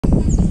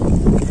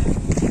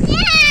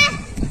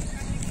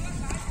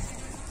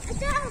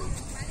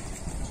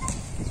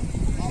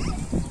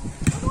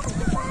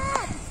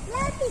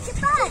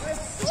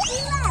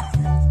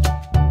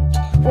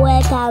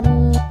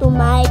to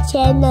my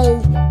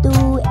channel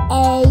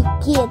 2A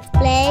Kids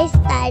Play,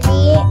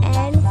 Study,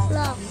 and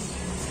Vlog.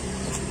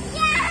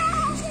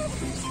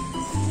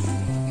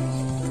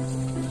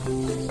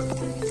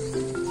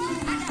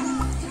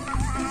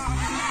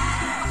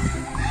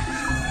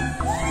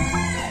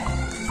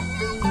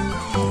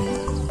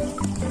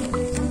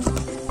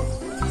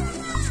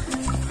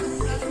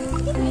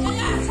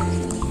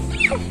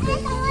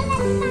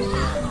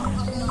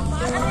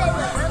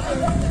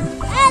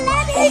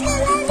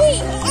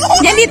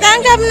 Jangan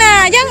ditangkap,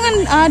 nah, jangan,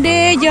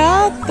 ade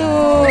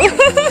jatuh.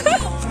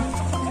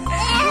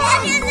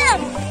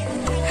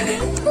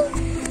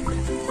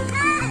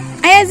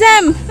 Ayo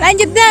Zam,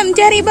 lanjut Zam,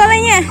 cari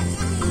bolanya.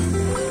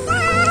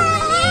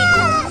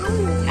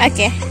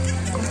 Oke,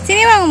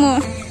 sini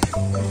bangmu.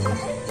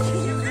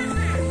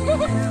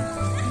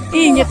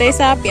 Ih, nyetai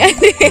sapi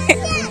ade.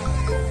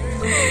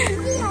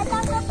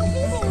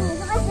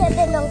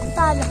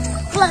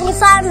 Pulang ke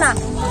sana.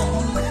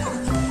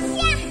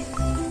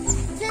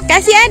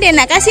 Kasih ade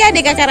nak, kasih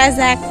ade kakak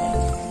Razak.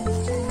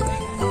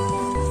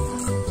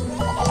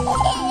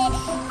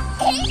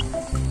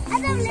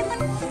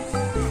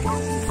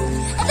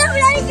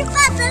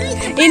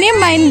 Ini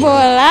main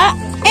bola.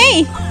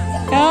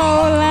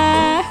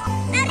 Kaulah.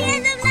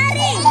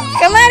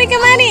 Kemari,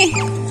 kemari.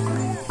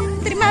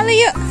 Terima lu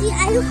yuk.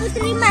 Ayo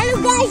putri malu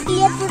guys,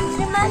 dia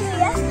putri malu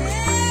ya.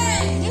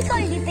 Ini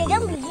kalau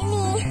dipegang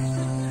begini.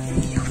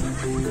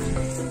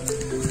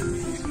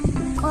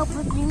 Oh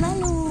putri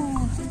malu.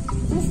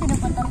 Ini sudah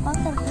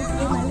kotor-kotor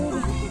putri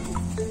malu.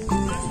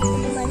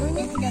 Putri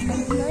malunya sudah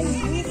benar-benar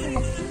ini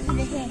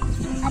sudah ya.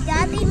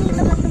 Hati-hati nih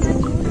teman-teman.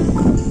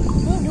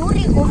 Ini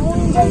duri,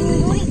 ngomong jadi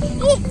duri.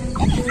 Ih.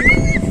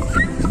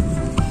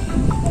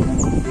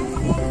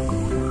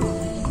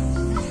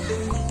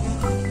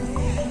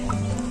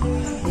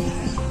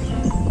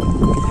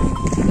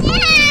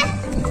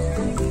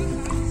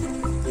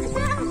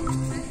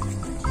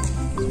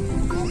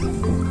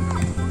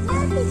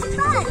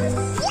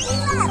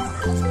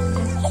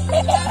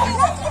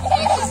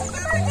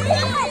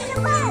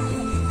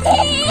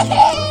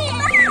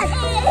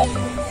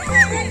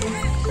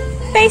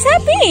 Tai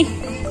sapi.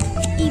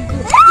 Ibu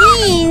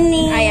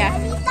ini. Ayah.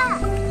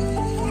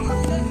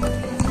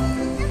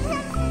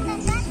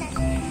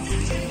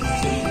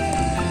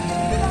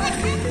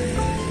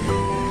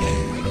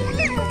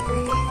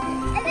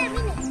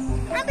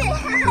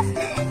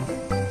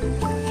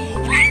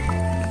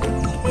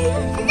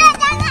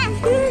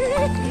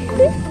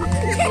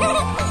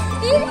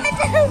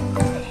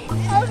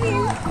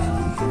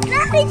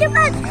 Lari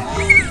cepat.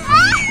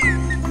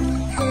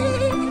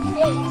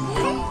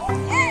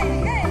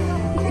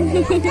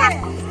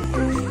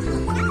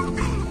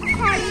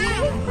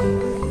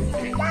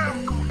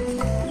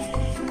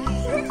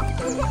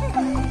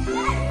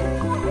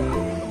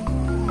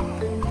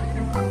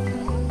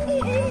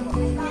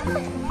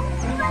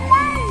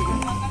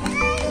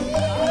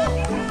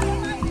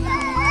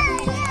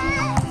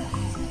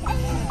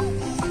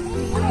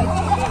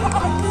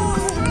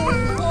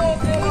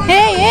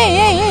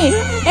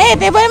 Hei,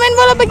 tidak boleh main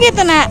bola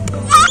begitu nak.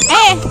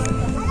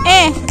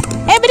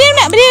 Berdiri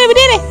nak,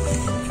 berdiri.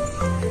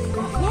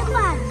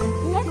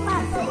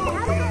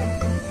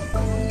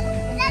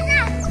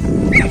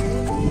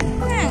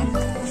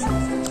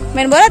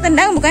 Main bola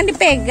tendang bukan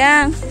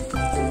dipegang.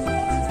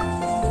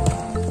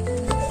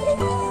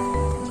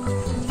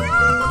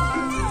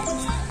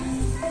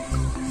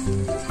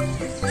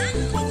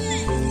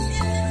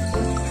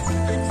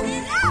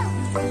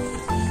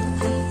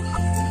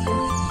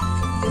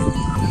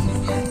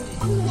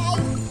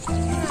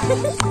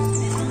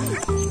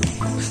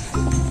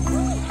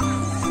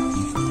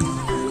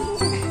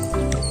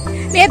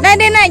 Lihat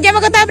ada nak, jangan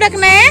aku tabrak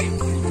nak.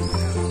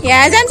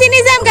 Ya Zam, sini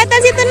Zam, ke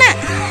atas itu nak.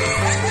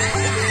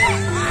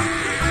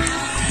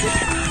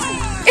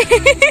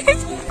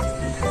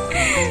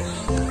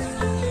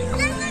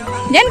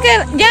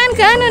 Jangan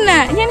ke anu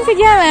nak, jangan ke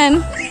jalan.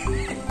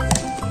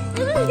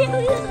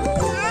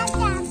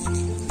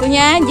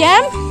 Punya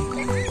jam.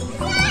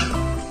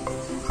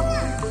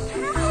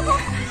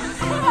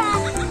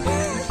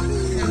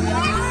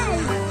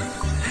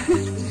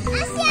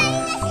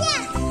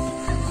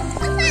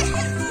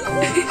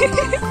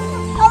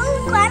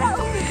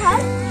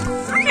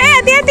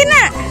 Hati-hati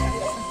nak.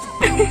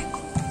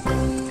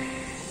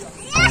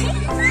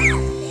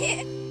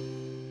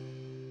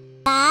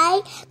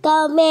 Like,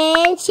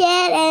 comment,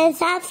 share, and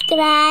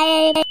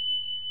subscribe.